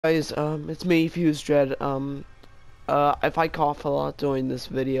Guys, it's me, Fuse Dread. If I cough a lot during this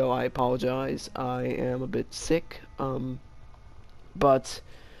video, I apologize. I am a bit sick, but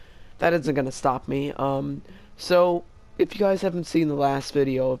that isn't gonna stop me. So if you guys haven't seen the last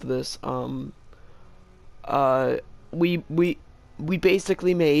video of this, we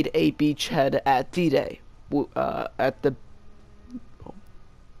basically made a beachhead at D-Day.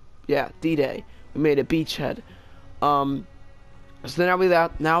 D-Day. We made a beachhead. So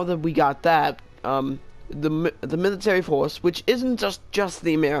now that we got that, the military force, which isn't just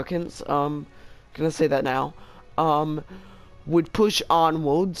the Americans, gonna say that now, would push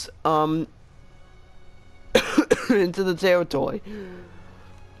onwards, into the territory.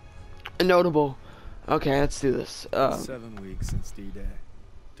 Notable. Okay, let's do this. 7 weeks since D-Day.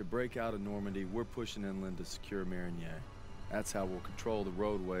 To break out of Normandy, we're pushing inland to secure Marigny. That's how we'll control the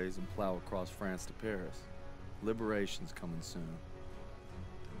roadways and plow across France to Paris. Liberation's coming soon.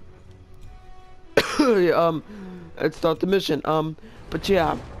 Let's start the mission. But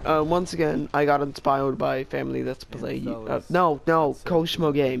yeah, once again, I got inspired by family that's play. No,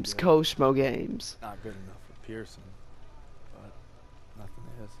 Koshmo Games. Koshmo Games. Not good enough for Pierson, but nothing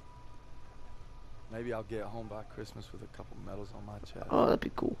is. Maybe I'll get home by Christmas with a couple medals on my chest. Oh, that'd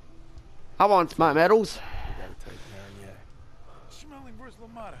be cool. I want my medals. We gotta take Marigny. Schmeling versus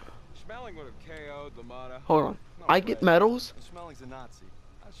LaMotta. Schmeling would have KO'd LaMotta. Hold on. I get medals? Schmeling's a Nazi.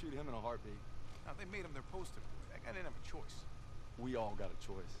 I'd shoot him in a heartbeat. Now they made him their poster boy. That guy didn't have a choice. We all got a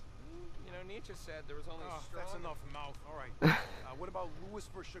choice. You know, Nietzsche said there was only strong... That's enough mouth. All right. What about Lewis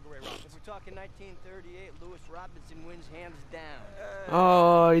versus Sugar Ray Robinson? If we're talking 1938, Lewis Robinson wins hands down.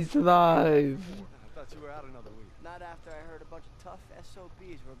 Oh, he's alive. I thought you were out another week. Not after I heard a bunch of tough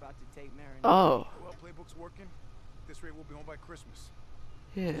SOBs were about to take Marigny. Oh. Well, playbook's working. At this rate, we'll be home by Christmas.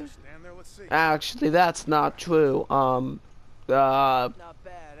 Yeah. Stand there, let's see. Actually, that's not true. Not bad,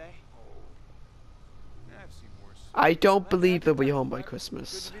 eh? I've seen worse. I don't believe that we're home by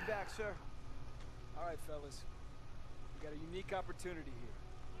Christmas. Good to be back, sir. All right, fellas. We got a unique opportunity here.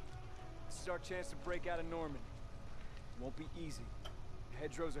 This is our chance to break out of Normandy. It won't be easy. The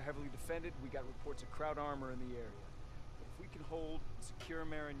hedgerows are heavily defended. We got reports of Kraut armor in the area. But if we can hold and secure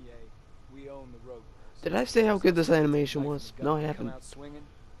Marigny, we own the road. Did I say how good this animation was? No, I haven't. Out swinging,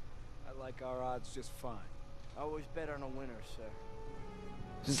 I like our odds just fine. Always bet on a winner, sir.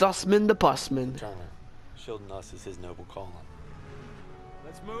 Zussman the Busman. Turner, shielding us is his noble calling.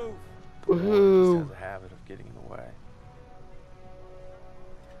 Let's move. He Woohoo. has a habit of getting in the way.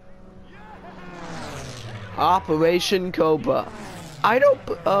 Operation Cobra. I don't.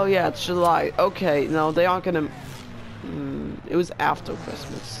 Oh yeah, it's July. Okay, no, they aren't gonna. It was after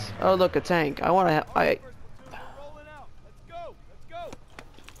Christmas. Oh look, a tank. I want to. Rolling out. Let's go. Let's go.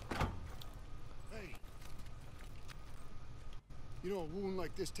 Hey. You know, a wound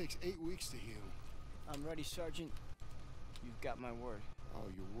like this takes 8 weeks to heal. I'm ready, Sergeant. You've got my word. Oh,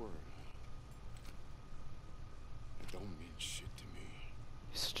 your word. It don't mean shit to me.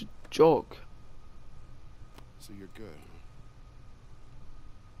 It's such a joke. So you're good,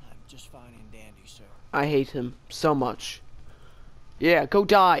 huh? I'm just fine and dandy, sir. I hate him so much. Yeah, go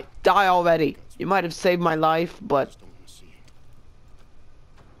die. Die already. You might have saved my life, but Just don't want to see him.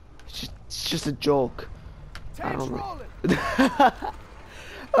 it's just a joke. I Tank's don't know. rolling.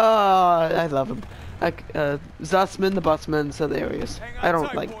 I love him. Like, Zussman the Busman's hilarious. I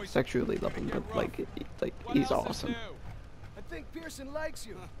don't like sexually love him, but like he's awesome. I think Pierson likes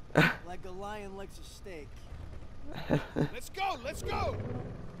you. Like a lion likes a steak. Let's go. Let's go.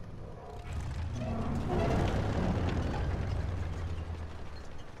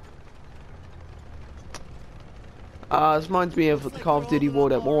 This reminds me of Call of Duty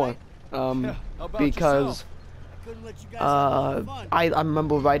World at War, because Couldn't let you guys have fun. I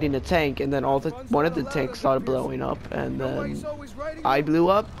remember riding a tank, and then one of the tanks started blowing up, and then I blew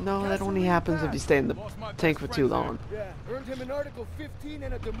up. No, that only happens if you stay in the tank for too long. Yeah, earned him an Article 15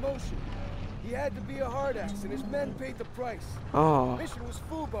 and a demotion. He had to be a hard ass, and his men paid the price. Oh, Mission was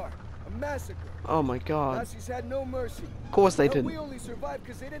Fubar, a massacre. oh my God! Nazis had no mercy. Of course they But we didn't. only survived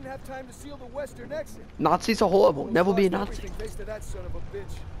because they didn't have time to seal the western exit. Nazis are horrible. Never be a Lost Nazi. everything thanks to that son of a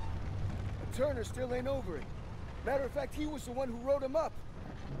bitch. But Turner still ain't over it. Matter of fact, he was the one who wrote him up.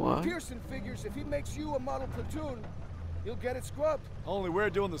 What? Pierson figures if he makes you a model platoon, you'll get it scrubbed. Only we're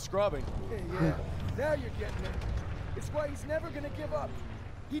doing the scrubbing. Yeah, now you're getting it. It's why he's never gonna give up.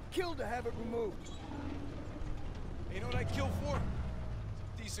 He'd kill to have it removed. You know what I'd kill for?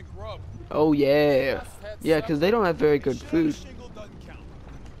 Decent grub. Oh yeah, yeah, because they don't have very good food. Shingle doesn't count.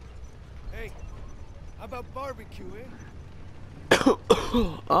 Hey, how about barbecue, eh?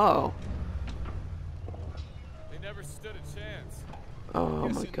 Oh. They never stood a chance. Oh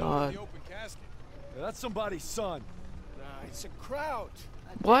Guess my you'll know god. the open casket. Yeah, that's somebody's son. Nah, it's a crowd.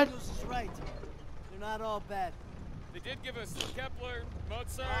 What? Daniels is right. They're not all bad. They did give us Kepler,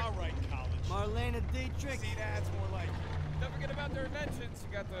 Mozart. All right, college. Marlena Dietrich. See, that's more like it. Don't forget about their inventions.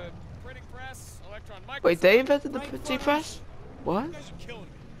 You got the printing press, electron microscope. Wait, they invented the printing press? What? You guys are killing me.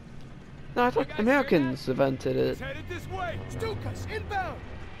 No, I thought Americans invented it. It's headed this way. Stukas, inbound.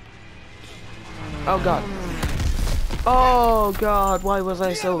 Oh god. Oh god, why was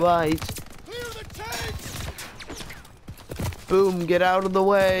I so right? Clear the tanks. Boom, get out of the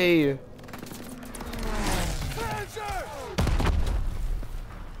way. Panzer.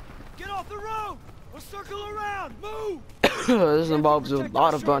 Get off the road! We'll circle around! Move! This involves a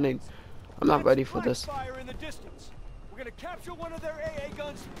lot of running. I'm not ready for this. Fire in the distance. We're gonna capture one of their AA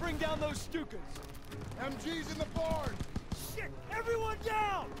guns, bring down those Stukas. MG's in the barn. Shit! Everyone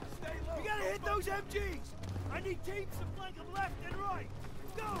down! Stay low. We gotta hit those MGs! I need teams to flank them left and right!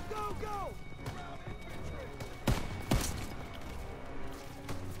 Go, go, go!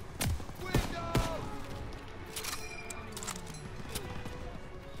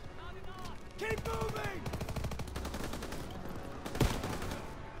 Keep moving!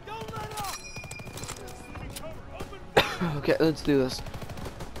 Don't let up! Okay, let's do this.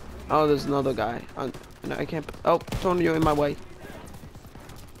 Oh, there's another guy. No, I can't. Oh, Tony, you're in my way.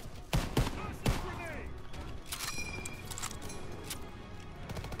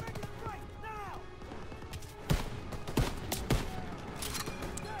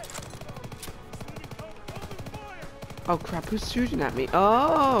 Oh crap, who's shooting at me?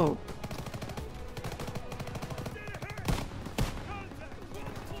 Oh!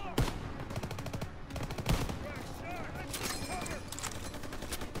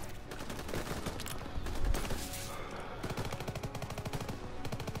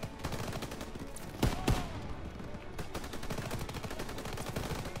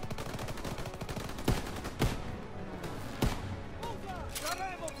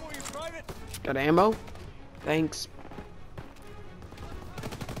 Got ammo? Thanks.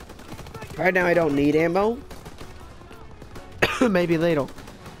 Right now I don't need ammo. Maybe later.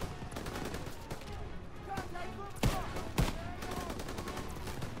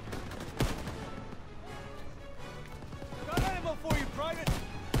 Got ammo for you, Private!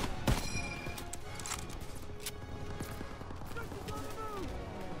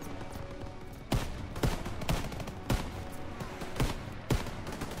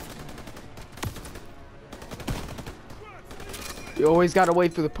 You always gotta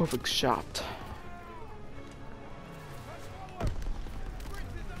wait for the perfect shot.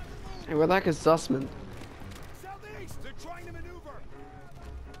 Hey, where the heck is Sussman? Southeast! They're trying to maneuver!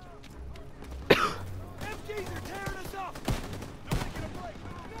 MGs are tearing us up! They're making a break!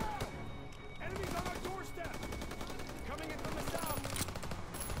 Now! Enemies on our doorstep! Coming in from the south!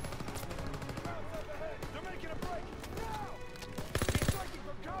 Crowds up ahead! They're making a break! Now! We're striking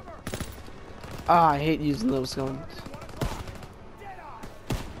from cover! Ah, I hate using those guns. Dead eye!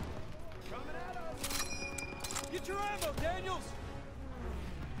 Coming at us! Get your ammo, Daniels!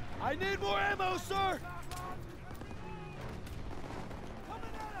 I need more ammo, sir!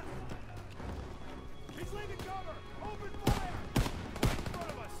 Coming at us! He's leaving cover! Open fire! Right in front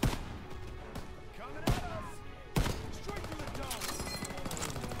of us! Coming at us! Straight through the dome!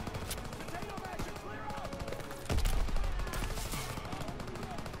 Potato action, clear out!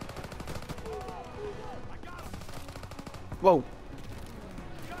 I got him! Whoa.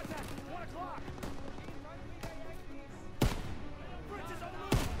 Contact! 1 o'clock! Fritz is on the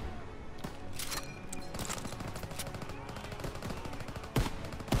move!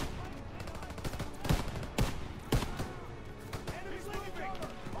 Enemies leaving cover!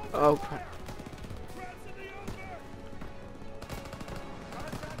 Oh crap. Crowds in the open!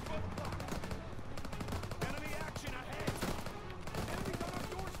 Contact foot. Enemy action ahead! Enemies on our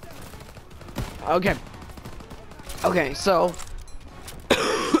doorstep! Okay. Okay, so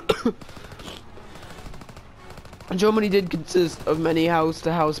Germany did consist of many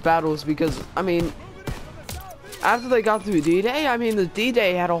house-to-house battles because, I mean, after they got through D-Day, I mean, the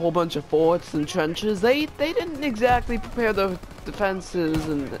D-Day had a whole bunch of forts and trenches. They didn't exactly prepare the defenses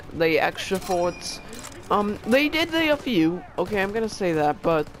and the extra forts. They did a few. Okay, I'm gonna say that,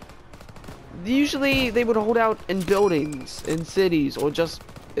 but usually they would hold out in buildings, in cities, or just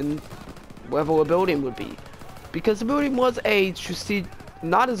in wherever a building would be. Because the building was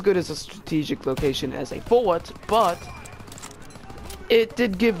not as good as a strategic location as a fort, but it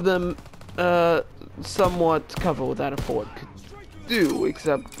did give them somewhat cover that a fort could do,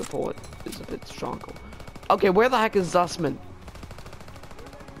 except the fort is a bit stronger. Okay, where the heck is Zussman?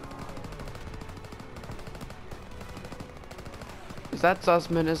 Is Is that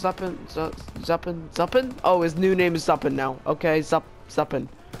Zussman? Is Zuppin? Oh, his new name is Zuppin now. Okay, Zuppin.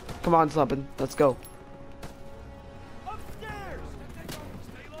 Come on, Zuppin. Let's go.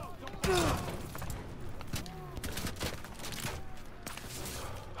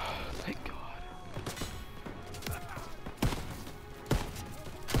 Thank God.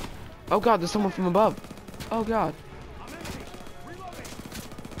 Oh God, there's someone from above. Oh God.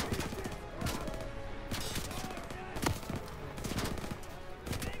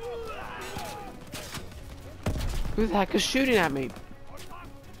 Who the heck is shooting at me?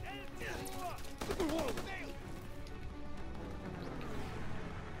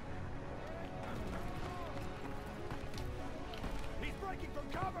 He's breaking from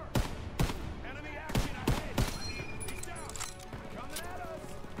cover. Enemy action ahead. He's down. Coming at us.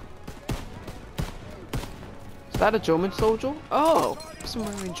 Is that a German soldier? Oh, he's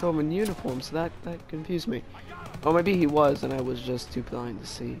wearing German uniform, so that confused me. Or maybe he was, and I was just too blind to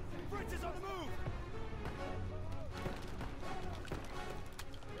see. Fritz is on the move.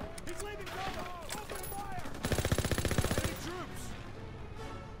 He's leaving cover. Open fire. Enemy troops.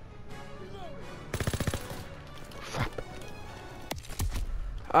 Reloading.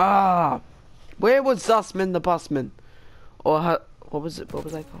 Ah, where was Zussman the busman? Or what was it? What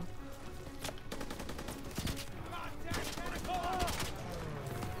was I called?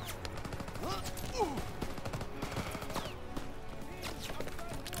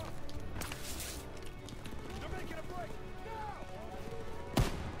 They're making a break.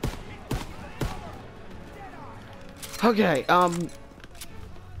 Okay, Coming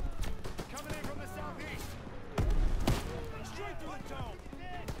in from the southeast. Straight through the dome.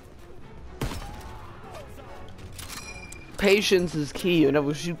 patience is key. You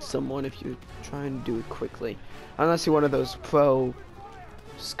never shoot someone if you're trying to do it quickly. Unless you're one of those pro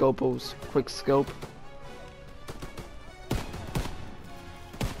scopos, quick scope.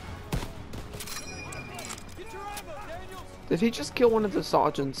 Get your ammo, Daniels. Did he just kill one of the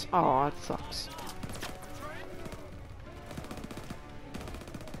sergeants? Oh, that sucks.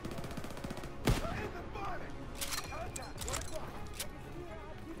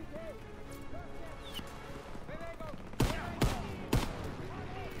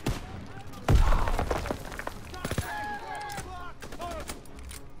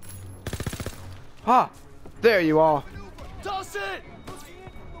 Ah, there you are. Toss it!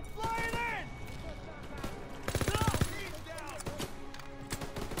 Flying in!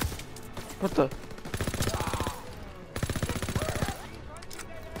 What the?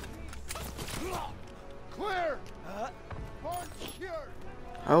 Clear! Hard secured!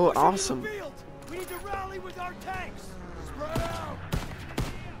 Oh, awesome. Field. We need to rally with our tanks! Spread out!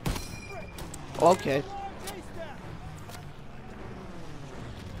 Okay. Chase that!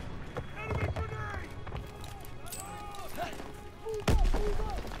 Enemy grenade! Move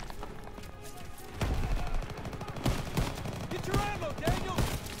up! Get your ammo, Daniel!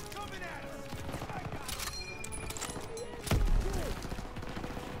 Coming at us! I got him!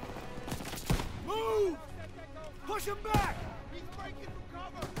 Move! Push him back! He's breaking from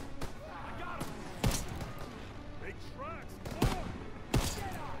cover! I got him! Big tracks! Come on!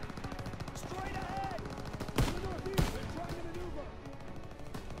 Get on! Straight ahead! To the northeast! They're trying to maneuver!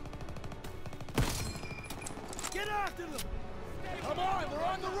 Get after them! Come on! They're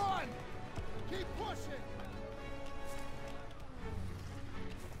on the run! Keep pushing!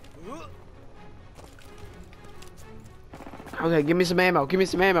 Okay, give me some ammo. Give me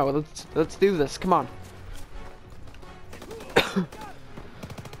some ammo. Let's do this. Come on. I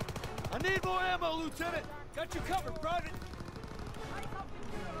need more ammo, Lieutenant! Got you covered, Private!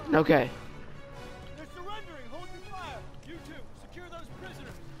 Okay. They're surrendering! Hold your fire! You two, secure those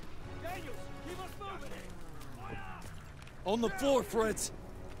prisoners! Daniels, keep us moving! On the floor, Fritz!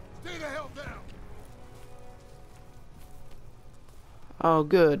 Stay the hell down! Oh,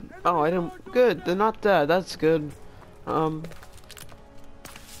 good. Oh, I didn't. Good. They're not dead. That's good.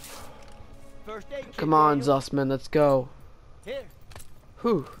 First aid kit, Come on, Daniel. Zussman. Let's go. Here.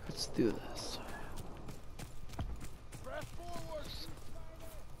 Whew. Let's do this. Press forward!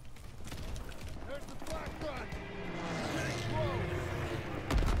 There's the black gun!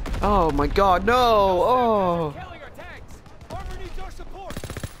 Oh my God. No. Oh. Killing our tanks! Armor needs our support!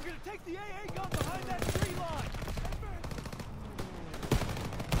 We're gonna take the AA gun behind that tree line!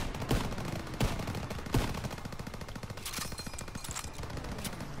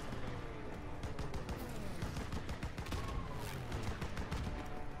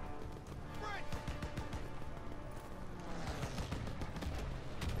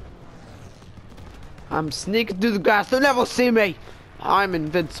 I'm sneaking through the grass. They'll never see me. I'm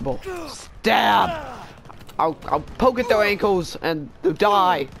invincible. Stab. I'll poke at their ankles and they'll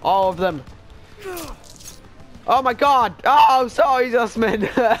die, all of them. Oh my God! Oh, sorry, Dustman.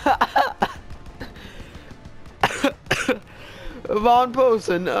 Von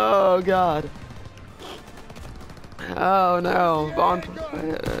Pierson. Oh God. Oh no, Von.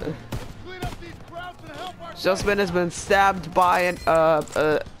 Dustman has been stabbed by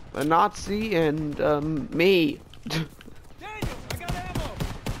a Nazi and me.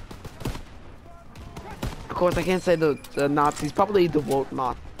 Of course, I can't say the Nazis. Probably the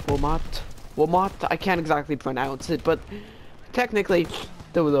Wehrmacht. I can't exactly pronounce it, but technically,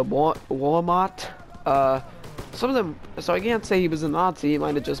 there was a Wehrmacht. Some of them. So I can't say he was a Nazi. He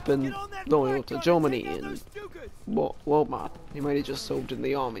might have just been loyal to Germany and Wehrmacht. He might have just served in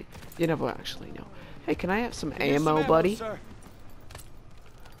the army. You never actually know. Hey, can I have some ammo, buddy?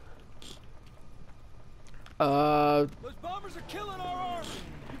 Those bombers are killing our army.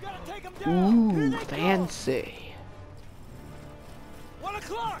 You gotta take them down. Ooh, fancy. 1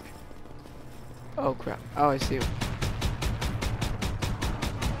 o'clock. Oh crap. Oh, I see him.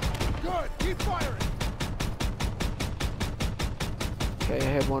 Good. Keep firing. Okay, I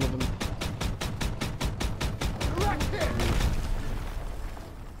had one of them. Direct hit.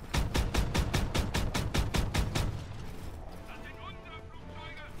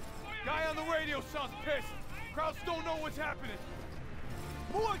 Guy on the radio sounds pissed. Crowds don't know what's happening.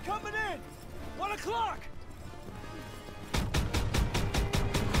 More coming in. 1 o'clock.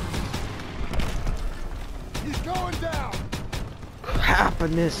 He's going down. Crap, I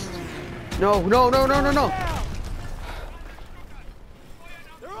missed. No, no, no, no, no, no.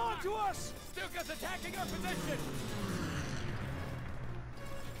 They're on to us. Stuka's attacking our position.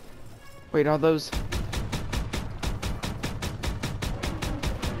 Wait, are those?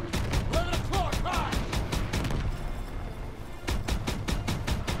 11 o'clock. High.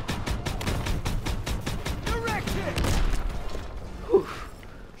 Direct hit. Whew.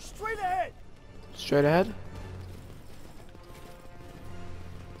 Straight ahead. Straight ahead?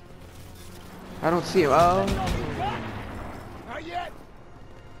 I don't see him. Oh. Not yet.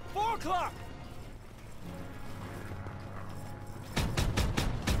 4 o'clock.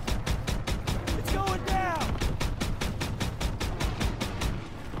 It's going down.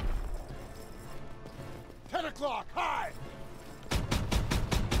 10 o'clock. High.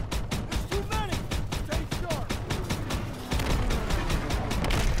 There's too many. Stay sharp.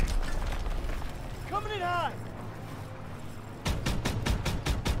 Coming in high.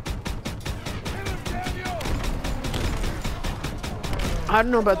 Hit him, Daniel. I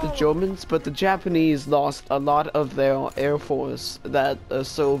don't know about the Germans, but the Japanese lost a lot of their air force that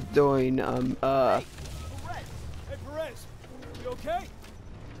served during Hey, Perez. You okay?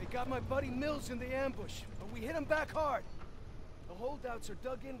 They got my buddy Mills in the ambush, but we hit him back hard. The holdouts are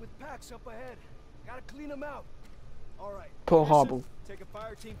dug in with packs up ahead. Gotta clean them out. All right. Pearl Pierson, Harbor. Take a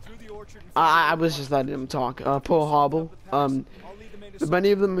fire team through the orchard. And I was just letting him talk. Pearl Harbor.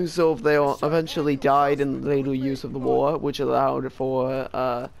 Many of them who served there eventually died in the later use of the war, which allowed for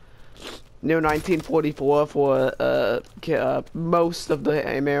near 1944 for most of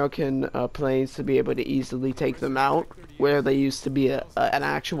the American planes to be able to easily take them out, where they used to be an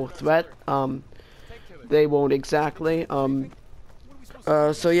actual threat. They won't exactly.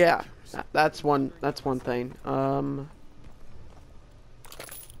 So yeah, that's one thing.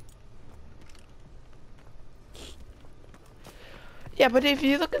 Yeah, but if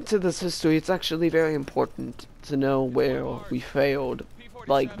you look into this history, it's actually very important to know where we failed.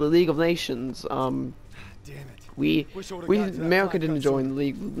 Like the League of Nations, Damn it. America didn't join the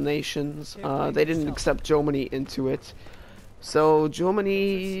League of Nations. They didn't accept Germany into it. So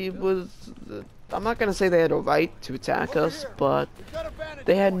Germany was, I'm not gonna say they had a right to attack us, but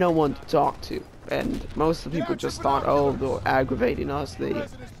they had no one to talk to. And most of the people just thought, oh, they're aggravating us,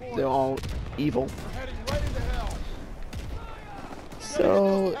 they're all evil. Heading right into hell.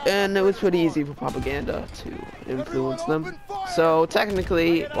 So, and it was pretty easy for propaganda to influence them. So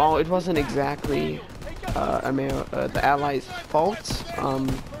technically, while it wasn't exactly the Allies' fault,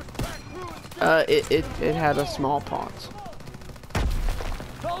 it had a small part.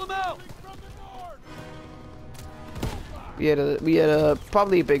 Call them out. We had a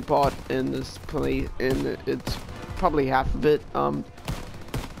probably a big part in this play, and it's probably half of it.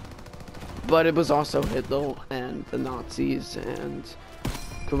 But it was also Hitler and the Nazis and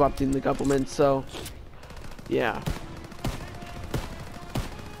corrupting the government. So, yeah.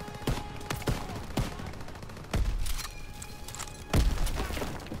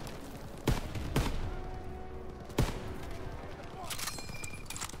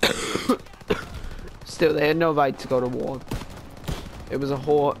 Still, they had no right to go to war. It was a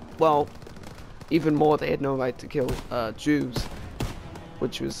whole, well, even more, they had no right to kill Jews,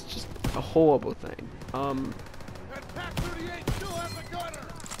 which was just a horrible thing. That Pac 38 still has a gunner.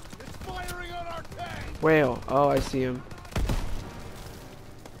 It's firing on our tank. Where? Oh, I see him.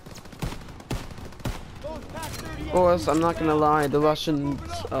 Of course, I'm not gonna lie, the Russians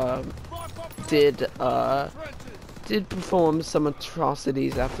did perform some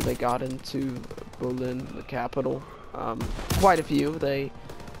atrocities after they got into Berlin, the capital. Quite a few. They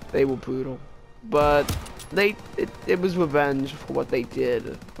were brutal, but it was revenge for what they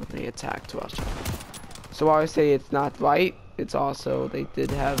did when they attacked Russia. So while I say it's not right, it's also they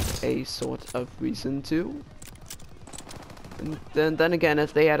did have a sort of reason to. And then again,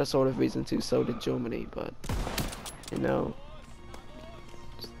 if they had a sort of reason to, so did Germany. But you know,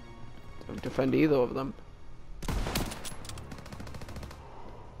 don't defend either of them.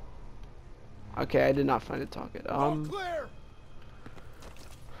 Okay, I did not find a target. All clear.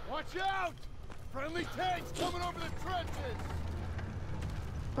 Watch out! Friendly tanks coming over the trenches.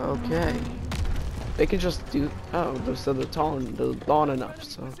 Okay. They could just do. Oh, so they're long enough.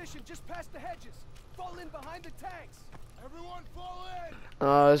 So. Position just past the hedges. Fall in behind the tanks. Everyone fall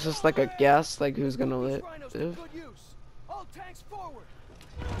in. It's just like a guess, like who's gonna live. Good use. All tanks forward.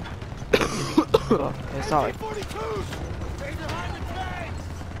 Okay, sorry. 42s. Stay behind the tanks.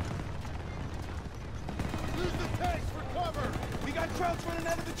 Use the tanks for cover. We got Krauts running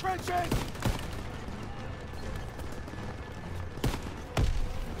out of the trenches.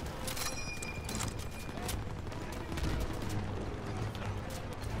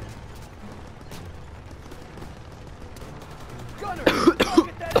 Gunner,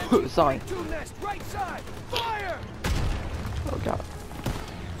 target that MG Sorry. 42 nest, right side. Fire! Oh god.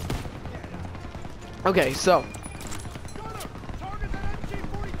 Okay, so. Gunner, target that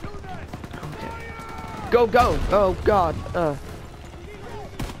MG-42 nest. Okay. Go, go! Oh god. Stay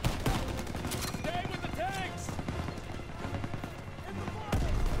with the tanks.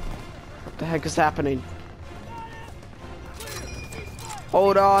 What the heck is happening?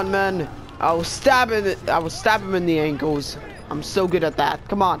 Hold on, man. I was stabbing him in the ankles. I'm so good at that.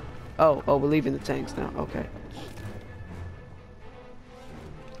 Come on. Oh, we're leaving the tanks now. Okay.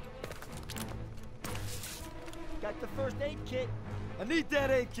 Got the first aid kit. I need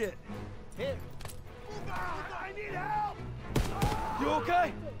that aid kit. Here. I need help. You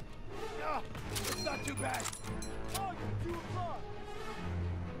okay? Yeah, it's not too bad.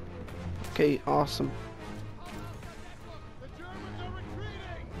 Okay, awesome. The Germans are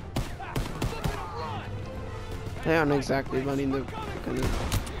retreating. They aren't exactly running the kind Keep moving.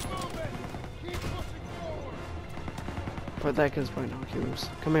 Keep pushing forward. but that goes binoculars.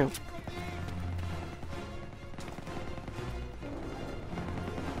 Come here.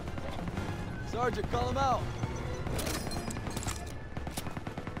 Sergeant, call him out.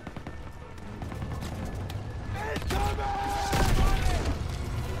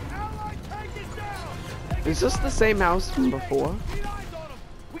 Is this the same house from before?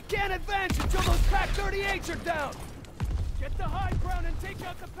 We can't advance until those Pac 38s are down. Get the high ground and take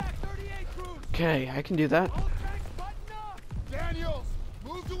out the Pac 38 crews. Okay, I can do that. All tanks button up. Daniels,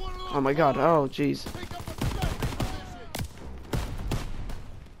 move to one of those. Oh my god, oh jeez. Take up a sniping position.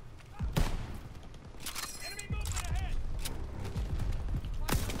 Enemy movement ahead.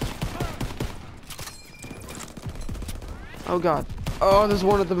 Oh god. Oh, there's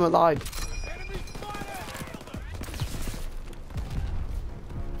one of them alive. Enemy spotted.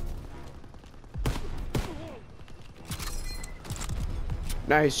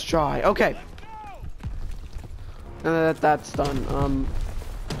 Nice try. Okay. Now that's done.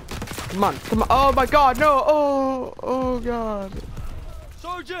 Come on, come on. Oh my god, no. Oh god.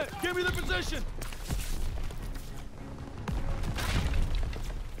 Sergeant, give me the position.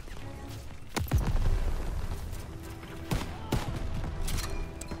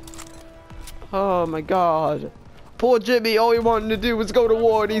 Oh my god. Poor Jimmy, all he wanted to do was go to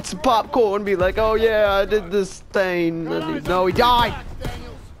war and eat some popcorn and be like, oh yeah, I did this thing. No, he died.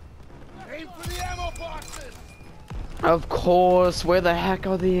 Daniels, aim for the ammo boxes. Of course, where the heck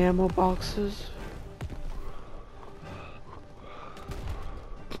are the ammo boxes?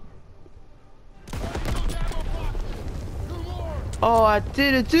 Oh, I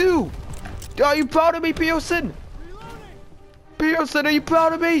did it too! Are you proud of me, Pierson? Pierson, are you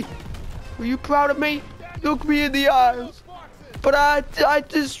proud of me? Are you proud of me? Look me in the eyes. But I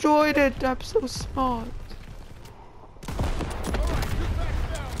destroyed it. I'm so smart.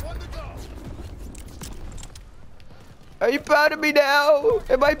 Are you proud of me now?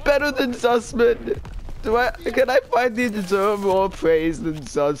 Am I better than Sussman? Can I finally deserve more praise than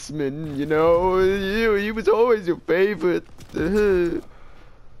Sussman? You know, he was always your favorite.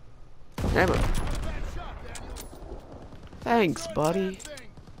 Damn it. Bad shot, Daniels. Thanks, Sure, buddy. it's that thing.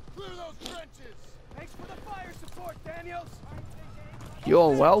 Clear those trenches. Thanks for the fire support, Daniels.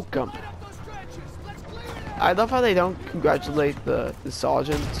 You're welcome. Light up those trenches. Let's clear it out. I love how they don't congratulate the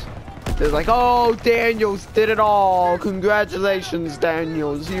sergeant. They're like, oh, Daniels did it all. Congratulations,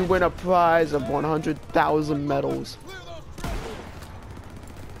 Daniels. You win a prize of 100,000 medals. Clear those trenches.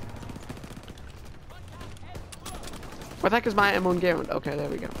 Where the heck is my M1 Garand? Okay, there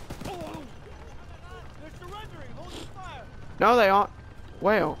we go. They're surrendering. Hold your fire. No, they aren't.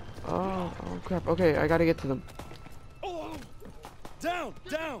 Whale. Oh, crap. Okay, I gotta get to them. Down,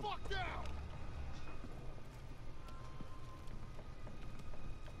 down. Fuck down.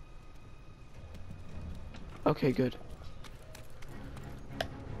 Okay, good.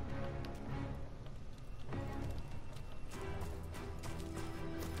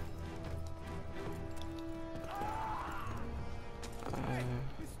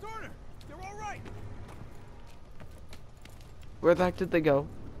 Miss Turner, they're all right. Where the heck did they go?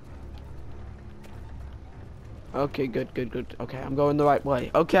 Okay, good. Okay, I'm going the right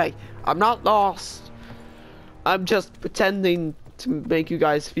way. Okay, I'm not lost. I'm just pretending to make you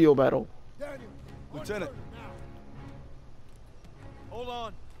guys feel better. Daniel, Lieutenant. now. Hold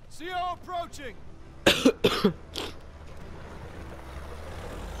on. CO approaching.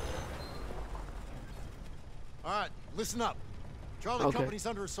 All right, listen up. Charlie Okay. Company's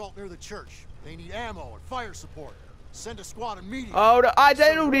under assault near the church. They need ammo and fire support. Send a squad immediately. Oh, no, I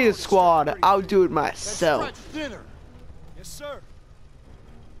don't need a squad. I'll do it Then myself. stretch thinner. Yes, sir.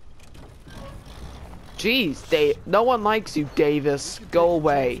 Jeez, Dave. No one likes you, Davis. Go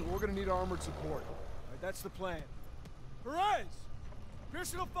away. We're gonna need armored support. All right, that's the plan. Perez!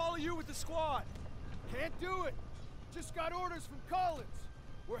 Pierson will follow you with the squad. Can't do it. Just got orders from Collins.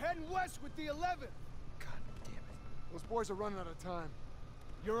 We're heading west with the 11th. God damn it. Those boys are running out of time.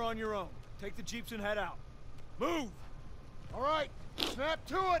 You're on your own. Take the jeeps and head out. Move! All right, snap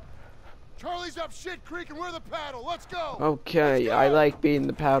to it. Charlie's up Shit Creek and we're the paddle. Let's go. Okay, Let's I go. like being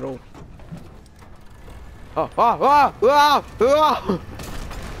the paddle. Oh.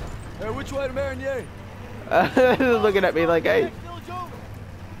 Hey, which way to Marigny? Looking at me like, hey. Next village over.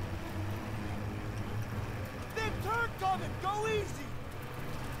 Big turn coming. Go easy.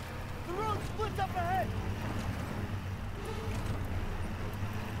 The road splits up ahead.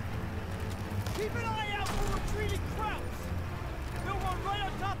 Keep an eye out for retreating Krauts. They'll run right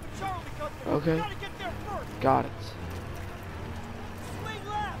on top of Charlie Company. Okay. We gotta get there first. Got it. Swing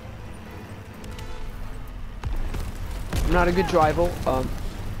left. I'm not a good driver.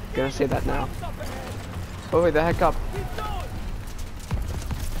 Gonna say that now. Krauts up ahead. Oh, wait, the heck up. Keep going.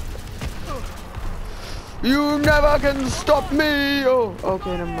 You never can stop me! Oh,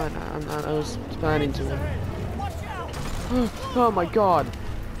 okay, never mind. I was planning to. Ahead. Watch out. Oh my god.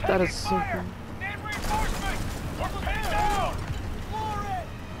 That is so cool. Need reinforcements. We're pinned down. Floor it.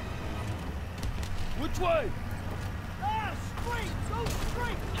 Which way? Ah, straight. Go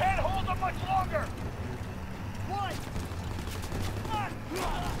straight. Can't hold them much longer. Right.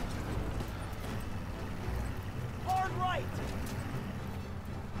 Hard right.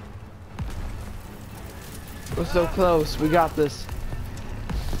 We're so close. We got this.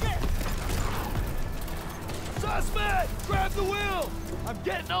 Suspect! Grab the wheel! I'm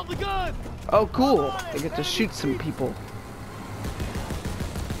getting on the gun! Oh, cool. I get to shoot some people.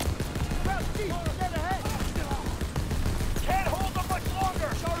 Crouch deep. Dead ahead. Can't hold them much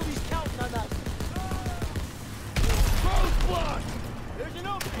longer. Charlie's counting on us. Roadblock! There's an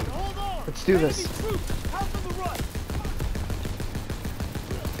opening. Hold on. Let's do this. Enemy troops. Out from the right.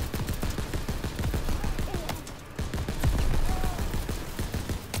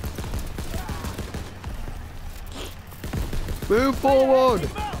 Move forward.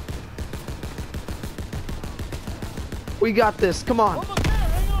 Keep out. We got this. Come on. Almost there.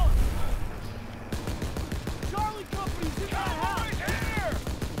 Hang on. Charlie Company's in that house. Here.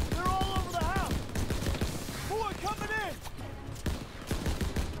 They're all over the house. Boy, coming in.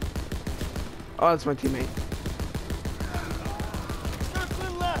 Oh, that's my teammate.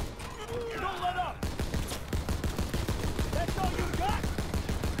 Circling left. Don't let up. That's all you got?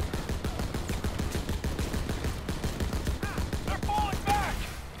 They're falling back.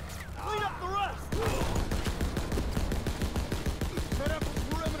 Clean up the rest. Set up a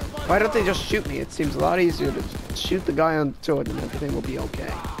perimeter by Why the don't they road. just shoot me? It seems a lot easier to shoot the guy on the sword and everything will be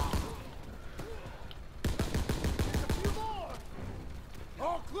okay. A few more.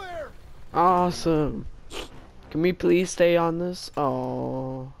 All clear. Awesome. Can we please stay on this?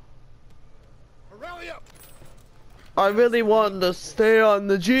 Oh, Rally up. I really want to stay on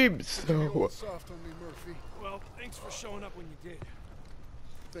the jeeps. Soft on me, Murphy. Well, thanks for showing up when you did.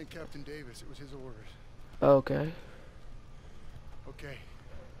 Thank Captain Davis. It was his orders. Okay. Okay.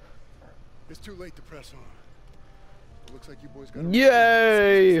 It's too late to press on. It looks like you boys got.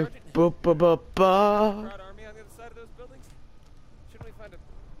 Yay! Sergeant. Ba ba ba ba. Crowd army on the other side of those buildings? Shouldn't we find a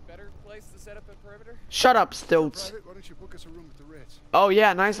better place to set up a perimeter? Shut up, Stilts. Private, why don't you book us a room at the Ritz? Oh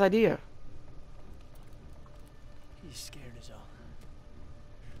yeah, nice idea. He's scared as all.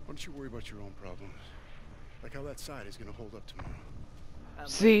 Why don't you worry about your own problems? Like how that side is gonna hold up tomorrow.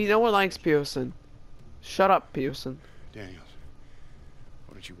 See, no one likes Pierson. Shut up, Pierson. Daniels,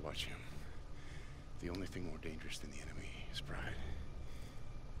 why don't you watch him? The only thing more dangerous than the enemy is pride.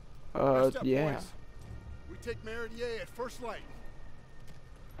 Rest up, Yeah. boys. We take Meridier at first light.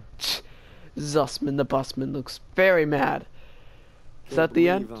 Zussman the busman looks very mad. Is that Can't the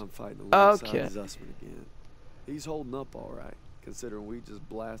believe end? I'm fighting alongside Okay. Zussman again. He's holding up all right, considering we just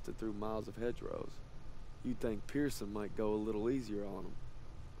blasted through miles of hedgerows. You'd think Pierson might go a little easier on him.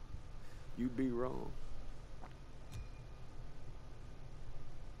 You'd be wrong.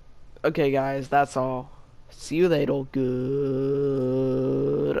 Okay, guys, that's all. See you later. Good.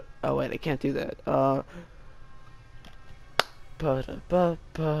 Oh wait, I can't do that. I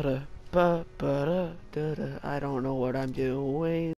don't know what I'm doing.